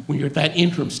trial. When you're at that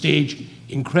interim stage,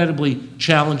 incredibly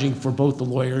challenging for both the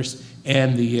lawyers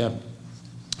and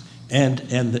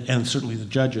and certainly the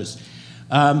judges.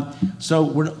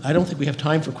 So I don't think we have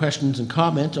time for questions and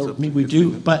comments, or maybe we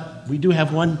do, but we do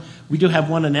have one. We do have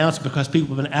one announcement because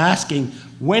people have been asking,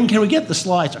 when can we get the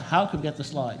slides, or how can we get the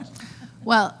slides?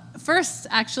 Well, first,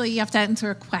 actually, you have to answer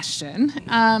a question.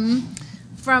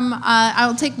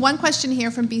 I'll take one question here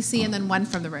from BC and then one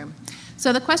from the room.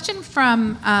 So the question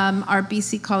from our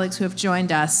BC colleagues who have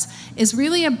joined us is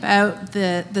really about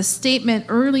the statement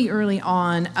early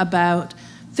on about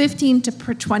 15 to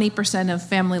 20% of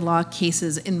family law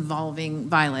cases involving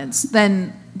violence,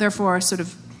 then therefore sort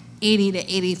of 80 to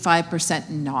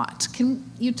 85% not. Can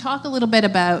you talk a little bit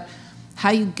about how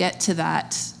you get to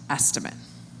that estimate?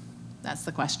 That's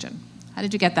the question. How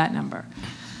did you get that number?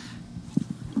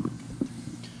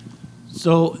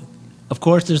 So, of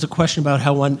course, there's a question about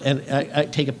how and I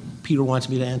take it Peter wants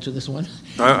me to answer this one.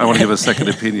 I want to give a second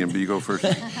opinion, but you go first.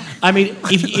 I mean,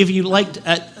 if you liked,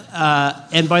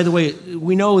 and by the way,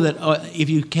 we know that if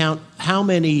you count how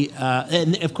many,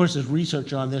 and of course there's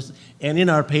research on this, and in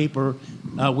our paper,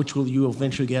 which you will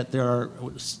eventually get, there are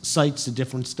sites to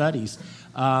different studies.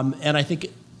 And I think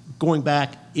going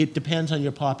back, it depends on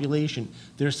your population.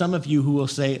 There are some of you who will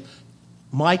say,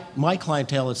 my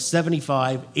clientele is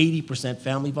 75, 80%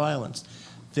 family violence.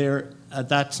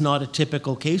 That's not a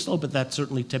typical caseload, but that's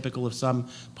certainly typical of some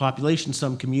populations,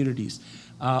 some communities.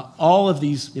 All of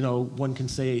these, one can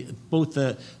say, both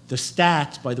the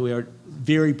stats, by the way,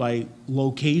 vary by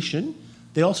location.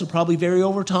 They also probably vary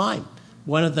over time.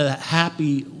 One of the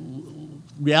happy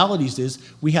realities is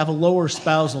we have a lower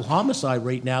spousal homicide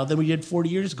rate now than we did 40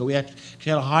 years ago. We actually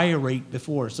had a higher rate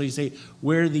before. So you say,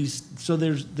 where are these? So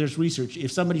there's research.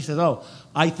 If somebody says, oh,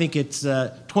 I think it's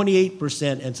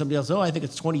 28%, and somebody else, oh, I think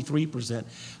it's 23%.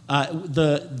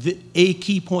 A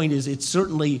key point is it's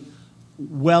certainly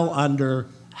well under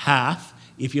half,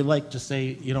 if you like to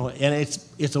say, and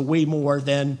it's a way more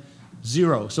than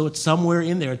zero. So it's somewhere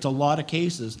in there. It's a lot of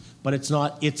cases, but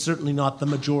it's certainly not the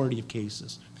majority of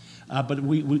cases. But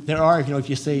there are, if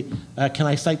you say, can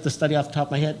I cite the study off the top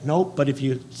of my head? Nope, but if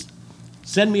you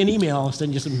send me an email, I'll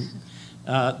send you some,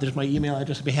 there's my email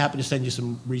address. I'd be happy to send you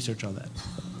some research on that.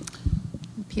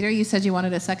 Peter, you said you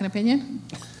wanted a second opinion?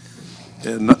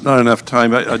 Not enough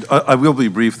time. I will be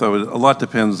brief, though. A lot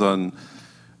depends on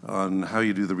how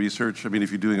you do the research. I mean,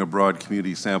 if you're doing a broad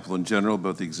community sample in general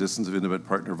about the existence of intimate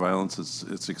partner violence,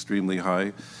 it's extremely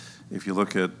high. If you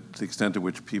look at the extent to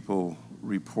which people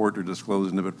report or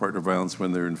disclose intimate partner violence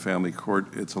when they're in family court,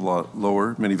 it's a lot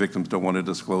lower. Many victims don't want to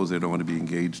disclose. They don't want to be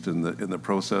engaged in the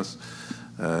process.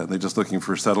 They're just looking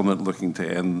for settlement, looking to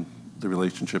end the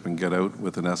relationship and get out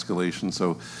with an escalation.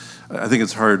 So I think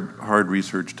it's hard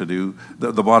research to do.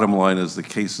 The bottom line is the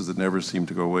cases that never seem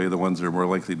to go away, the ones that are more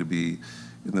likely to be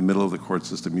in the middle of the court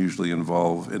system, usually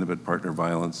involve intimate partner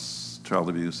violence, child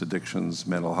abuse, addictions,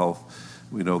 mental health.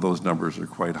 We know those numbers are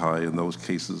quite high in those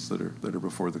cases that are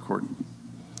before the court.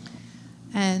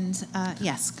 And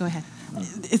yes, go ahead.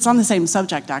 It's on the same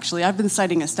subject, actually. I've been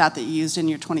citing a stat that you used in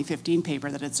your 2015 paper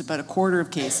that it's about a quarter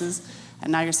of cases,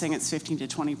 and now you're saying it's 15 to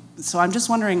 20. So I'm just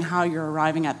wondering how you're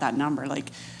arriving at that number. Like,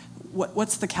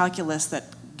 what's the calculus that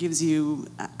gives you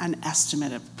an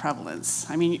estimate of prevalence?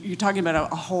 I mean, you're talking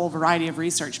about a whole variety of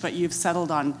research, but you've settled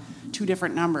on two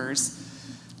different numbers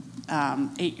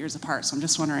 8 years apart. So I'm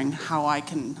just wondering how I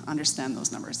can understand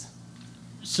those numbers.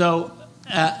 So,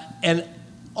 and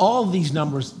all of these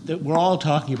numbers that we're all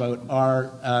talking about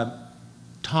are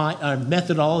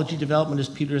methodology development, as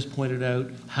Peter has pointed out,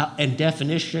 and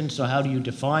definition. So how do you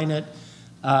define it?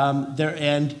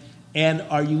 And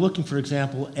are you looking, for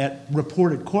example, at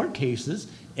reported court cases?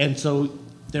 And so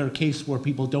there are cases where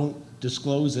people don't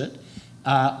disclose it.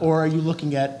 Or are you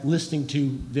looking at listening to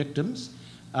victims?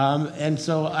 And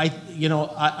so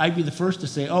I'd be the first to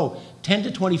say, 10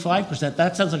 to 25%,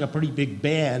 that sounds like a pretty big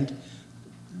band.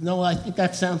 No, I think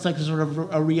that sounds like sort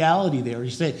of a reality there.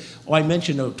 You say, I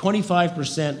mentioned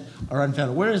 25% are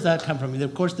unfounded. Where does that come from?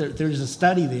 Of course, there's a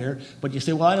study there, but you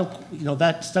say, well, I don't,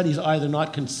 that study is either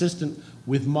not consistent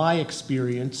with my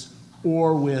experience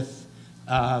or with,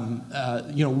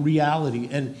 reality.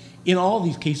 And in all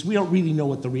these cases, we don't really know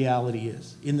what the reality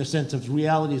is, in the sense of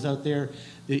reality is out there.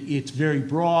 It's very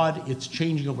broad. It's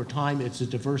changing over time. It's a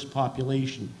diverse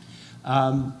population.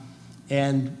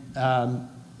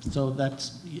 So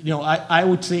that's, I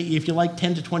would say if you like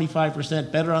 10 to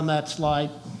 25% better on that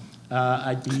slide,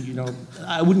 I'd be,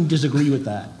 I wouldn't disagree with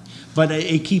that. But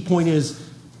a key point is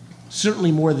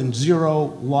certainly more than zero,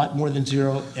 a lot more than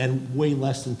zero, and way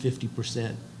less than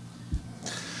 50%.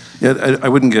 Yeah, I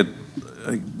wouldn't get,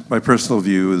 my personal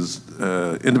view is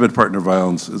intimate partner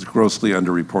violence is grossly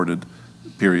underreported,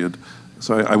 period.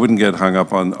 So I wouldn't get hung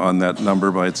up on that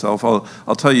number by itself.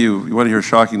 I'll tell you, you want to hear a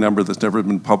shocking number that's never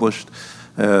been published?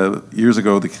 Years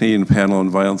ago, the Canadian Panel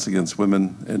on Violence Against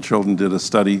Women and Children did a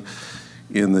study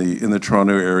in the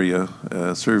Toronto area,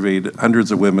 surveyed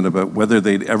hundreds of women about whether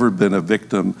they'd ever been a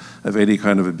victim of any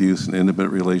kind of abuse in an intimate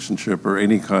relationship or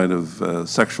any kind of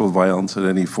sexual violence in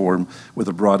any form, with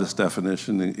the broadest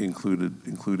definition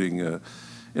including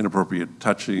inappropriate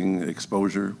touching,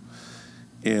 exposure.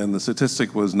 And the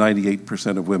statistic was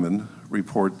 98% of women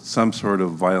report some sort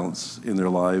of violence in their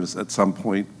lives at some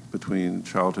point between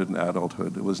childhood and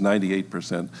adulthood. It was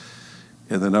 98%.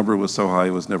 And the number was so high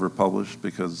it was never published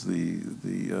because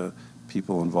the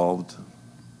people involved,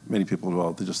 many people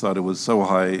involved, they just thought it was so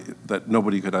high that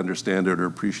nobody could understand it or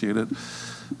appreciate it.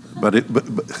 But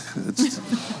it's...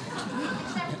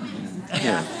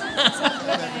 Yeah.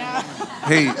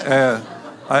 Hey,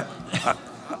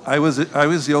 I was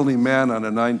the only man on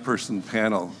a 9-person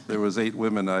panel. There was 8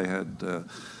 women.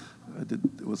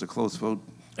 It was a close vote.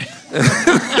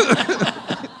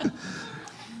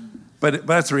 But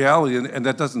that's reality, and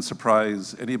that doesn't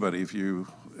surprise anybody if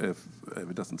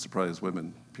it doesn't surprise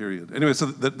women, period. Anyway, so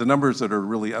the numbers that are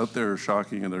really out there are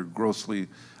shocking and they're grossly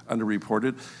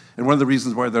underreported. And one of the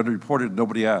reasons why they're underreported,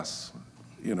 nobody asks,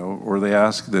 or they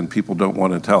ask, then people don't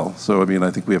want to tell. So, I mean,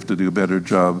 I think we have to do a better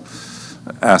job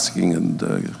asking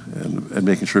and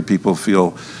making sure people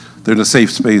feel they're in a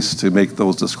safe space to make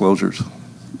those disclosures.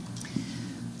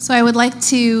 So I would like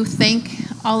to thank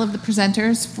all of the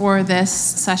presenters for this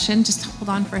session. Just hold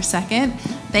on for a second.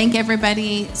 Thank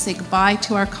everybody. Say goodbye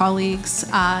to our colleagues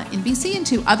in BC and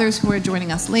to others who are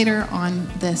joining us later on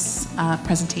this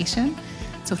presentation.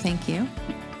 So thank you.